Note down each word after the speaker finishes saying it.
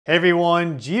Hey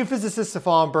everyone, geophysicist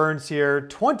Stefan Burns here.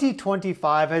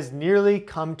 2025 has nearly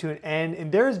come to an end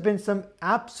and there has been some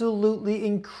absolutely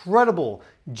incredible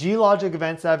geologic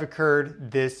events that have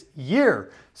occurred this year.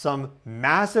 Some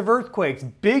massive earthquakes,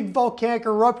 big volcanic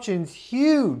eruptions,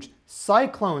 huge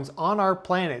cyclones on our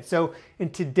planet. So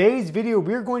in today's video,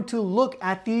 we're going to look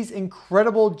at these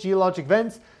incredible geologic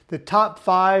events, the top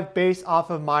 5 based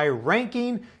off of my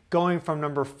ranking, going from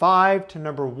number 5 to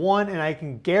number 1, and I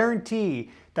can guarantee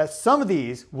that some of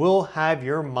these will have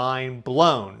your mind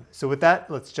blown. So with that,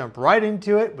 let's jump right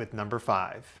into it with number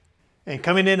 5. And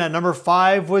coming in at number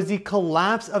 5 was the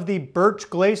collapse of the Birch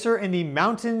Glacier in the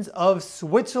mountains of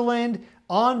Switzerland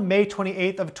on May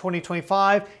 28th of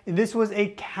 2025. And this was a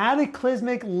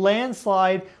cataclysmic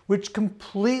landslide which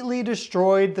completely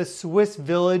destroyed the Swiss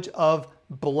village of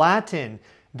Blatten.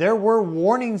 There were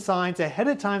warning signs ahead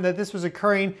of time that this was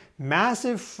occurring,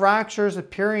 massive fractures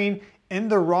appearing in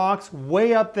the rocks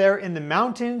way up there in the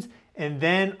mountains, and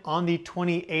then on the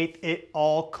 28th it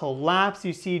all collapsed.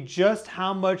 You see just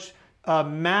how much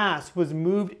mass was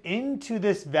moved into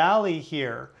this valley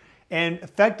here, and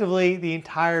effectively the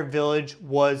entire village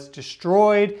was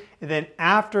destroyed. And then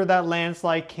after that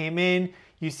landslide came in,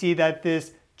 you see that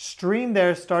this stream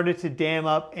there started to dam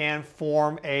up and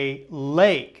form a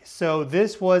lake. So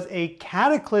this was a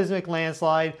cataclysmic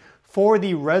landslide for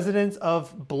the residents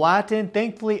of Blatten.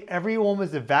 Thankfully, everyone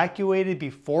was evacuated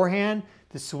beforehand.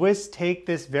 The Swiss take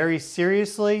this very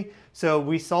seriously. So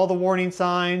we saw the warning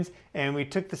signs and we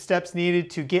took the steps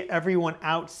needed to get everyone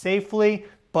out safely,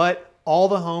 but all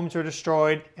the homes were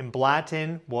destroyed and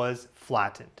Blatten was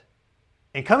flattened.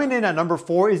 And coming in at number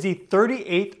 4 is the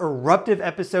 38th eruptive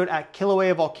episode at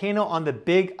Kilauea volcano on the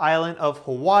Big Island of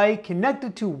Hawaii,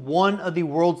 connected to one of the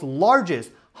world's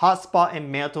largest hotspot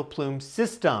and mantle plume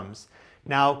systems.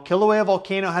 Now, Kilauea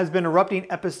volcano has been erupting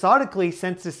episodically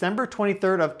since December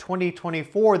 23rd of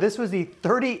 2024. This was the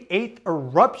 38th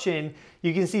eruption.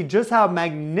 You can see just how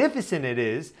magnificent it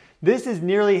is. This is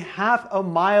nearly half a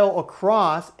mile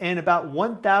across and about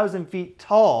 1,000 feet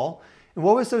tall. And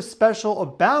what was so special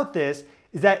about this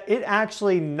is that it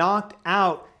actually knocked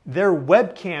out their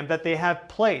webcam that they have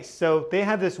placed. So they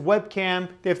have this webcam,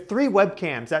 they have 3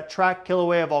 webcams that track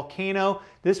Kilauea volcano.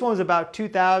 This one was about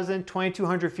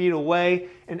 2,200 feet away.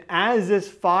 And as this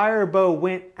fire bow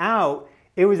went out,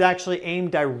 it was actually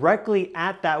aimed directly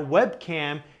at that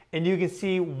webcam. And you can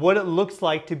see what it looks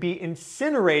like to be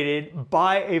incinerated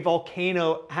by a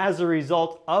volcano as a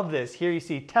result of this. Here you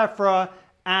see tephra,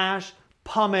 ash,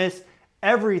 pumice,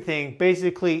 everything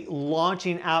basically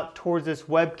launching out towards this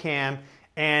webcam,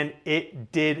 and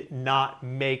it did not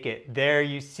make it. There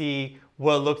you see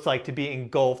what it looks like to be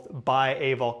engulfed by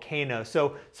a volcano.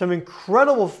 So some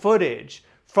incredible footage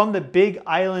from the Big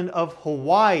Island of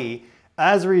Hawaii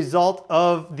as a result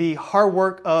of the hard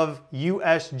work of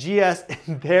USGS,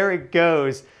 and there it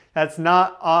goes. That's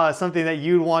not something that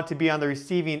you'd want to be on the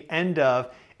receiving end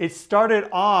of. It started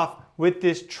off with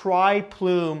this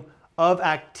tri-plume of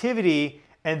activity,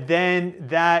 and then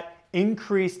that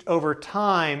increased over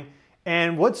time.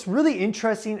 And what's really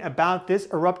interesting about this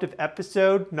eruptive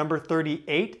episode, number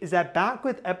 38, is that back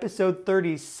with episode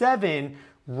 37,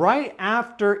 right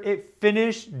after it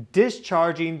finished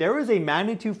discharging, there was a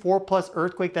magnitude 4+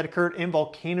 earthquake that occurred in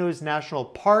Volcanoes National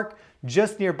Park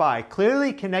just nearby,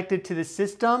 clearly connected to the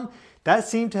system. That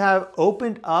seemed to have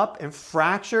opened up and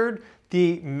fractured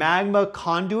the magma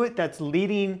conduit that's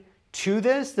leading to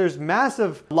this. There's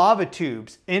massive lava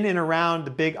tubes in and around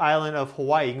the Big Island of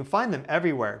Hawaii. You can find them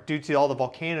everywhere due to all the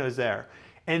volcanoes there.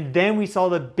 And then we saw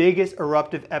the biggest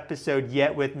eruptive episode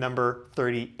yet with number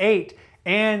 38.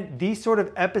 And these sort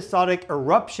of episodic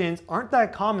eruptions aren't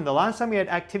that common. The last time we had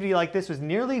activity like this was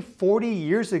nearly 40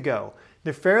 years ago.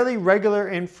 They're fairly regular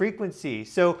in frequency.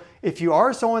 So if you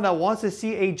are someone that wants to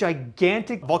see a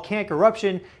gigantic volcanic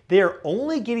eruption, they are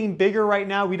only getting bigger right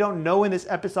now. We don't know when this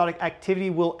episodic activity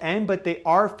will end, but they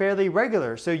are fairly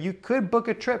regular. So you could book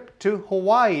a trip to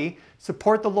Hawaii,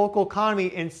 support the local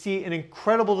economy, and see an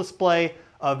incredible display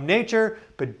of nature.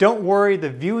 But don't worry, the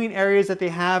viewing areas that they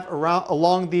have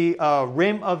along the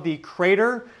rim of the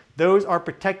crater, those are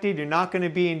protected. You're not going to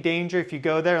be in danger if you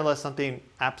go there unless something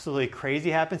absolutely crazy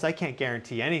happens. I can't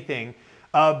guarantee anything.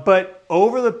 But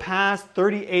over the past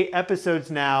 38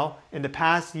 episodes now, in the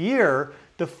past year,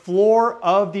 the floor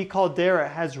of the caldera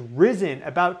has risen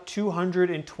about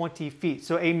 220 feet.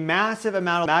 So a massive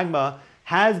amount of magma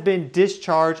has been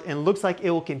discharged and looks like it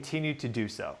will continue to do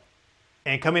so.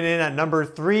 And coming in at number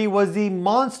 3 was the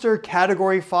monster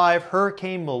Category 5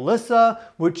 Hurricane Melissa,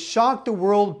 which shocked the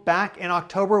world back in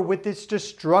October with its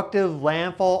destructive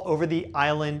landfall over the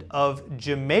island of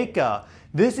Jamaica.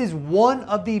 This is one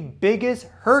of the biggest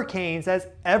hurricanes that's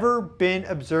ever been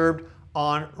observed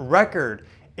on record.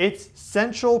 Its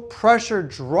central pressure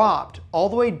dropped all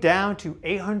the way down to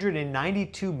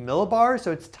 892 millibars,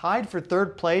 so it's tied for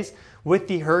third place with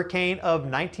the hurricane of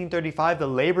 1935, the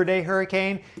Labor Day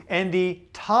hurricane, and the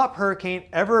top hurricane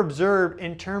ever observed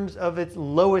in terms of its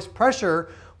lowest pressure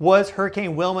was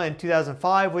Hurricane Wilma in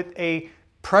 2005 with a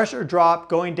pressure drop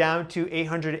going down to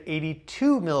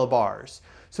 882 millibars.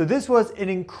 So this was an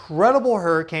incredible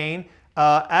hurricane,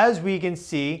 as we can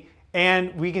see,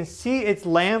 and we can see its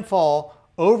landfall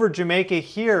over Jamaica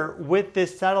here with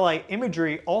this satellite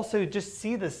imagery. Also, just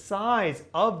see the size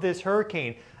of this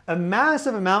hurricane. A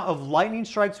massive amount of lightning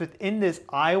strikes within this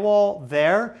eye wall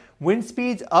there. Wind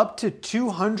speeds up to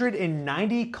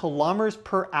 290 kilometers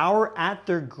per hour at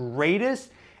their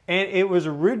greatest. And it was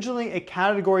originally a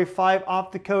Category 5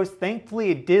 off the coast. Thankfully,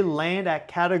 it did land at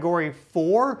Category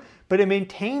 4, but it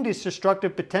maintained its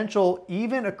destructive potential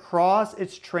even across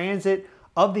its transit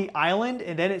of the island,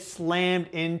 and then it slammed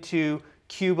into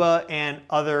Cuba and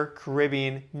other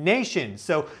Caribbean nations.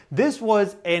 So this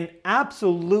was an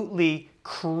absolutely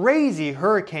crazy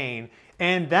hurricane,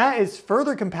 and that is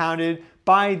further compounded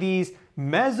by these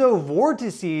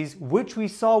mesovortices which we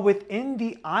saw within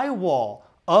the eye wall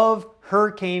of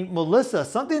Hurricane Melissa,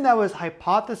 something that was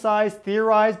hypothesized,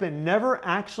 theorized, but never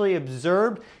actually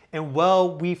observed. And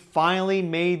well, we finally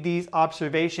made these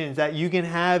observations that you can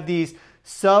have these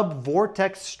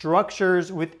sub-vortex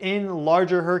structures within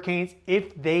larger hurricanes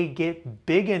if they get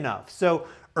big enough. So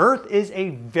Earth is a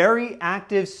very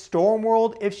active storm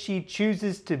world if she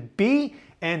chooses to be,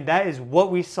 and that is what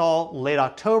we saw late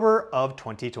October of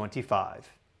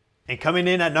 2025. And coming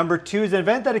in at number 2 is an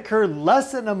event that occurred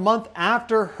less than a month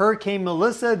after Hurricane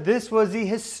Melissa. This was the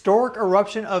historic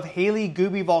eruption of Haile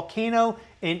Gubi volcano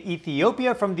in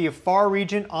Ethiopia from the Afar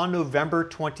region on November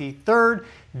 23rd.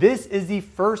 This is the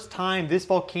first time this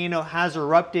volcano has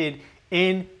erupted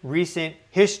in recent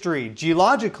history,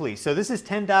 geologically. So this is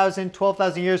 10,000,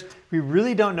 12,000 years. We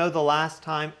really don't know the last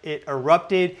time it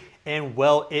erupted, and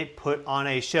well, it put on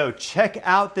a show. Check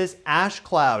out this ash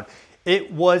cloud.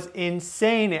 It was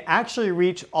insane. It actually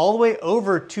reached all the way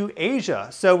over to Asia.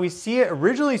 So we see it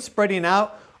originally spreading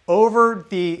out over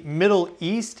the Middle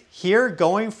East here,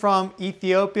 going from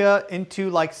Ethiopia into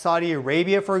like Saudi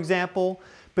Arabia, for example.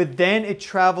 But then it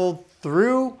traveled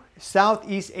through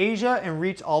Southeast Asia and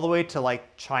reached all the way to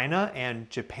like China and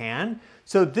Japan.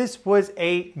 So this was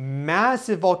a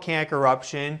massive volcanic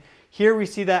eruption. Here we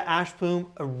see that ash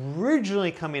plume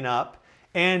originally coming up,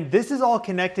 and this is all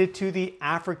connected to the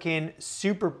African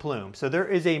superplume. So there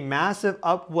is a massive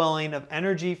upwelling of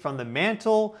energy from the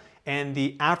mantle, and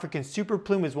the African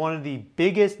superplume is one of the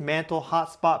biggest mantle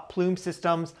hotspot plume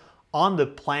systems on the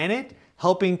planet,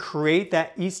 helping create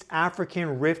that East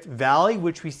African Rift Valley,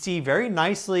 which we see very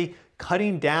nicely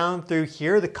cutting down through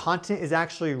here. The continent is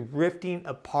actually rifting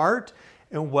apart.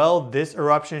 And well, this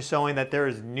eruption is showing that there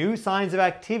is new signs of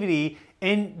activity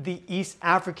in the East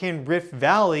African Rift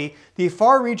Valley. The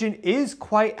Afar region is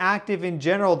quite active in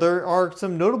general. There are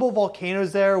some notable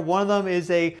volcanoes there. One of them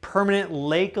is a permanent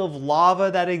lake of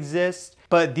lava that exists,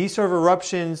 but these sort of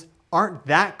eruptions aren't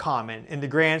that common in the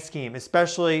grand scheme,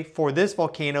 especially for this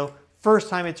volcano. First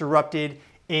time it's erupted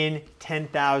in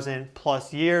 10,000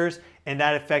 plus years, and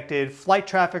that affected flight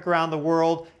traffic around the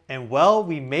world. And well,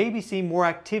 we may be seeing more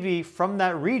activity from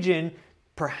that region.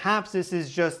 Perhaps this is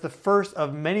just the first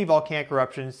of many volcanic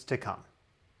eruptions to come.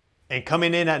 And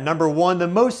coming in at number 1, the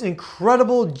most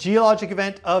incredible geologic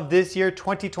event of this year,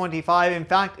 2025, in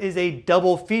fact, is a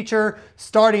double feature,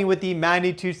 starting with the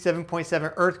magnitude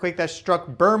 7.7 earthquake that struck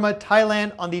Burma,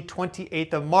 Thailand on the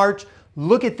 28th of March.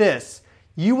 Look at this.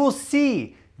 You will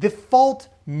see the fault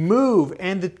move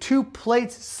and the two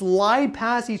plates slide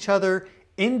past each other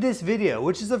in this video,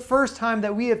 which is the first time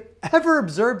that we have ever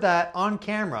observed that on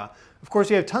camera. Of course,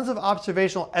 we have tons of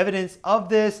observational evidence of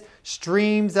this,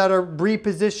 streams that are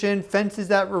repositioned, fences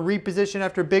that were repositioned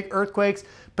after big earthquakes,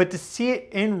 but to see it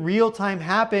in real time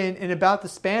happen in about the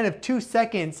span of 2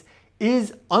 seconds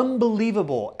is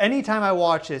unbelievable. Anytime I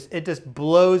watch this, it just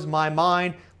blows my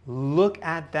mind. Look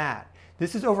at that.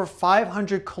 This is over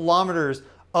 500 kilometers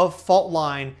of fault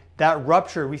line that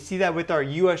ruptured. We see that with our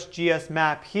USGS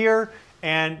map here,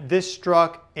 and this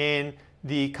struck in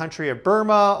the country of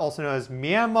Burma, also known as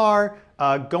Myanmar,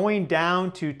 going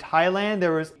down to Thailand.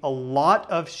 There was a lot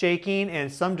of shaking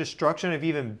and some destruction of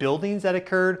even buildings that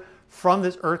occurred from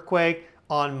this earthquake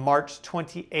on March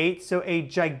 28th. So a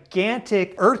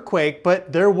gigantic earthquake,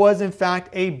 but there was in fact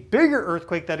a bigger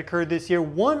earthquake that occurred this year,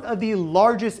 one of the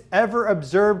largest ever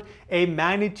observed, a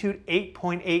magnitude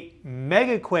 8.8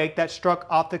 megaquake that struck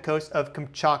off the coast of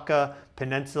Kamchatka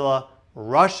Peninsula,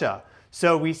 Russia.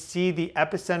 So we see the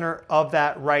epicenter of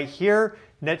that right here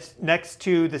next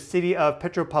to the city of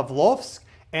Petropavlovsk.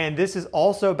 And this is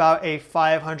also about a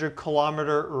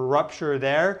 500-kilometer rupture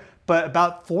there. But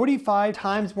about 45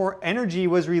 times more energy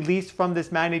was released from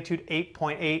this magnitude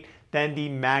 8.8 than the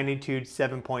magnitude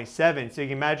 7.7. So you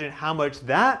can imagine how much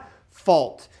that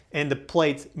fault in the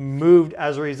plates moved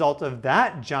as a result of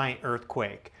that giant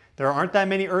earthquake. There aren't that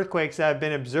many earthquakes that have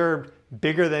been observed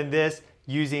bigger than this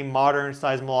using modern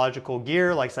seismological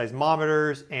gear like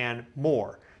seismometers and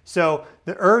more. So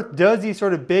the Earth does these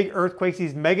sort of big earthquakes,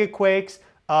 these megaquakes,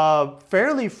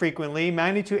 fairly frequently.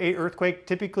 Magnitude 8 earthquake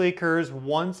typically occurs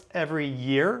once every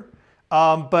year.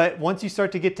 But once you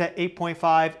start to get to 8.5,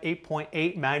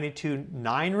 8.8, magnitude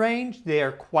 9 range, they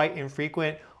are quite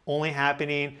infrequent, only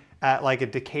happening at like a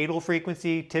decadal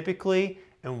frequency typically.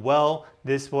 And well,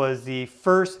 this was the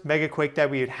first megaquake that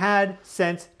we had had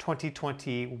since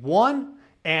 2021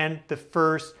 and the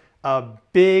first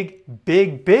big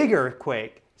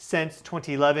earthquake since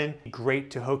 2011, Great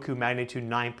Tohoku magnitude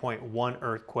 9.1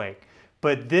 earthquake.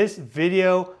 But this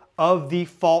video of the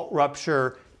fault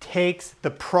rupture takes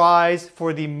the prize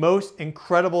for the most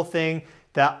incredible thing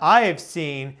that I have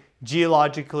seen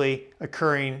geologically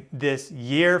occurring this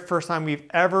year. First time we've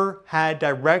ever had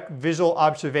direct visual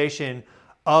observation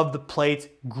of the plates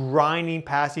grinding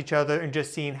past each other and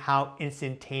just seeing how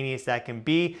instantaneous that can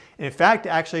be. And in fact, it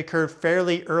actually occurred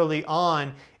fairly early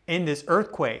on in this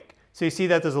earthquake. So you see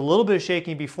that there's a little bit of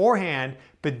shaking beforehand,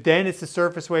 but then it's the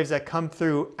surface waves that come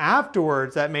through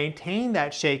afterwards that maintain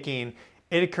that shaking.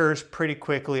 It occurs pretty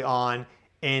quickly on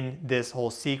in this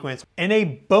whole sequence. And a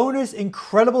bonus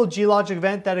incredible geologic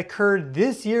event that occurred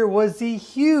this year was the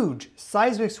huge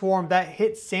seismic swarm that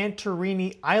hit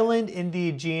Santorini Island in the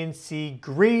Aegean Sea,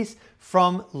 Greece,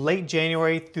 from late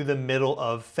January through the middle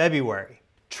of February,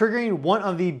 triggering one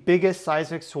of the biggest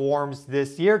seismic swarms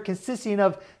this year, consisting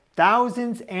of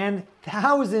thousands and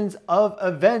thousands of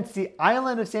events. The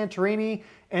island of Santorini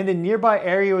and the nearby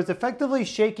area was effectively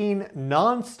shaking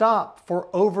non-stop for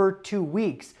over 2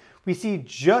 weeks. We see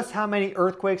just how many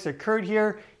earthquakes occurred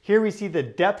here. Here we see the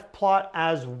depth plot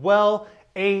as well.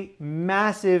 A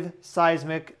massive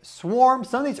seismic swarm.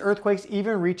 Some of these earthquakes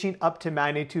even reaching up to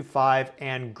magnitude 5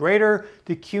 and greater.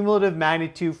 The cumulative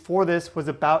magnitude for this was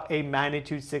about a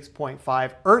magnitude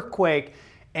 6.5 earthquake.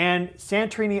 And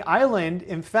Santorini Island,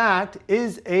 in fact,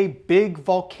 is a big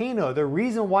volcano. The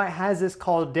reason why it has this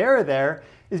caldera there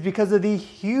is because of the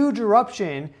huge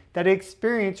eruption that it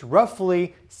experienced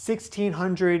roughly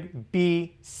 1600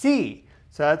 BC.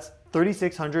 So that's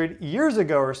 3,600 years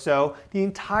ago or so. The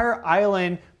entire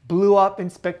island blew up in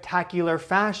spectacular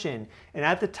fashion. And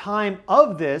at the time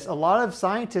of this, a lot of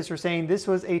scientists were saying this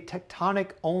was a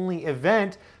tectonic-only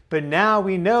event. But now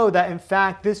we know that in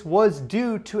fact this was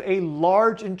due to a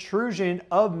large intrusion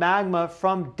of magma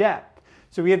from depth.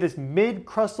 So we have this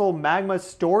mid-crustal magma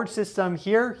storage system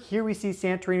here. Here we see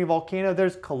Santorini volcano.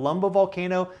 There's Colombo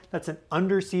volcano. That's an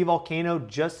undersea volcano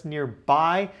just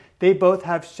nearby. They both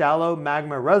have shallow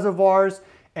magma reservoirs.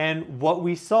 And what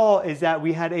we saw is that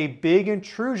we had a big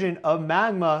intrusion of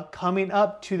magma coming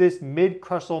up to this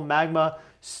mid-crustal magma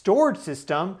storage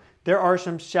system. There are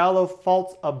some shallow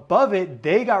faults above it.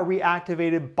 They got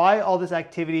reactivated by all this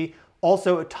activity.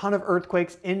 Also a ton of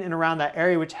earthquakes in and around that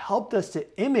area, which helped us to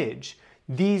image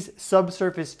these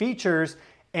subsurface features.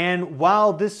 And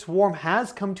while this swarm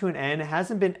has come to an end, it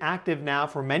hasn't been active now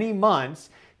for many months,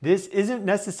 this isn't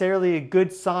necessarily a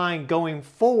good sign going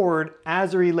forward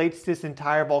as it relates to this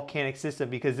entire volcanic system,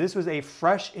 because this was a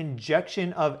fresh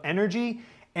injection of energy,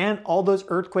 and all those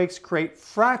earthquakes create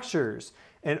fractures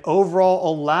and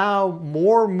overall allow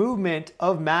more movement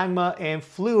of magma and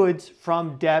fluids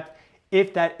from depth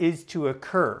if that is to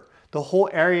occur. The whole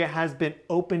area has been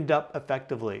opened up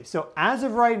effectively. So as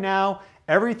of right now,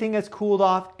 everything has cooled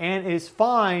off and is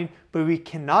fine, but we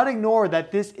cannot ignore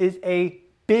that this is a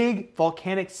big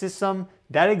volcanic system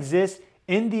that exists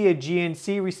in the Aegean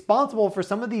Sea, responsible for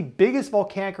some of the biggest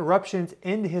volcanic eruptions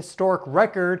in the historic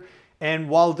record. And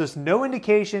while there's no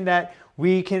indication that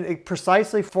we can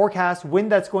precisely forecast when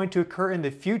that's going to occur in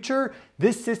the future,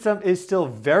 this system is still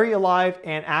very alive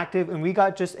and active, and we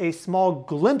got just a small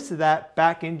glimpse of that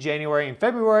back in January and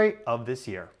February of this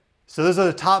year. So those are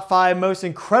the top 5 most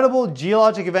incredible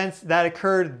geologic events that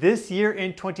occurred this year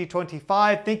in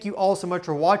 2025. Thank you all so much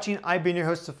for watching. I've been your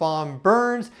host, Stefan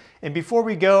Burns. And before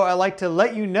we go, I'd like to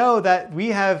let you know that we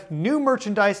have new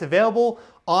merchandise available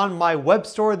on my web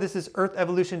store. This is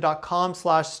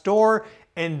earthevolution.com/store.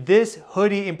 And this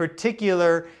hoodie in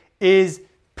particular is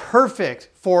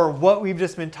perfect for what we've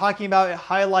just been talking about. It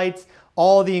highlights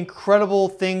all the incredible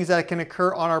things that can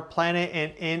occur on our planet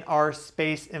and in our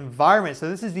space environment. So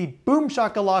this is the Boom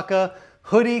Shakalaka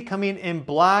hoodie coming in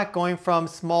black, going from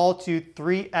small to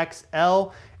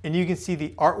 3XL. And you can see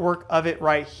the artwork of it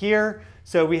right here.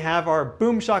 So we have our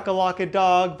Boom Shakalaka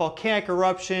dog, volcanic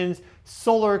eruptions,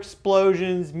 solar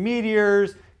explosions,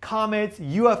 meteors, comets,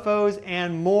 UFOs,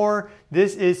 and more.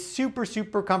 This is super,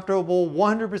 super comfortable,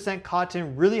 100%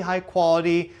 cotton, really high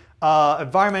quality,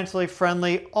 environmentally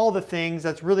friendly, all the things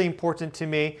that's really important to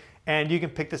me. And you can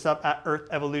pick this up at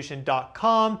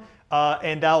earthevolution.com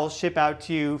and that will ship out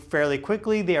to you fairly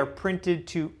quickly. They are printed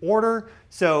to order.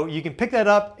 So you can pick that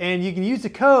up and you can use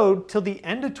the code till the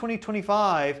end of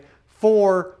 2025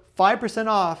 for 5%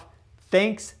 off.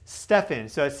 Thanks, Stefan.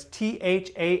 So it's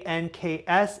THANKS,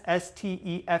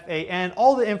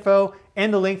 All the info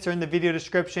and the links are in the video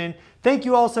description. Thank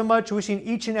you all so much. Wishing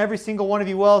each and every single one of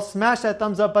you well. Smash that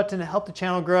thumbs up button to help the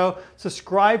channel grow.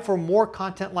 Subscribe for more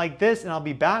content like this, and I'll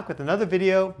be back with another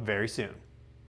video very soon.